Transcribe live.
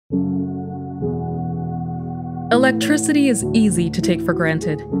Electricity is easy to take for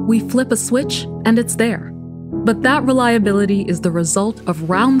granted. We flip a switch and it's there. But that reliability is the result of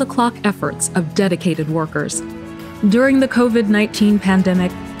round-the-clock efforts of dedicated workers. During the COVID-19 pandemic,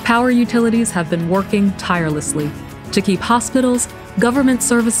 power utilities have been working tirelessly to keep hospitals, government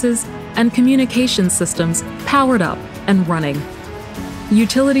services, and communication systems powered up and running.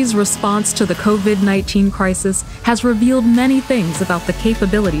 Utilities' response to the COVID-19 crisis has revealed many things about the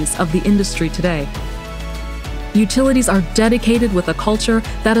capabilities of the industry today. Utilities are dedicated with a culture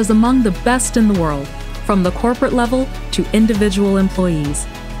that is among the best in the world, from the corporate level to individual employees.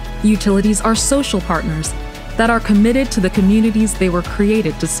 Utilities are social partners that are committed to the communities they were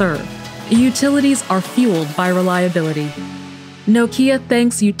created to serve. Utilities are fueled by reliability. Nokia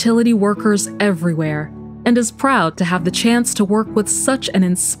thanks utility workers everywhere and is proud to have the chance to work with such an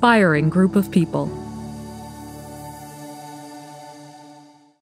inspiring group of people.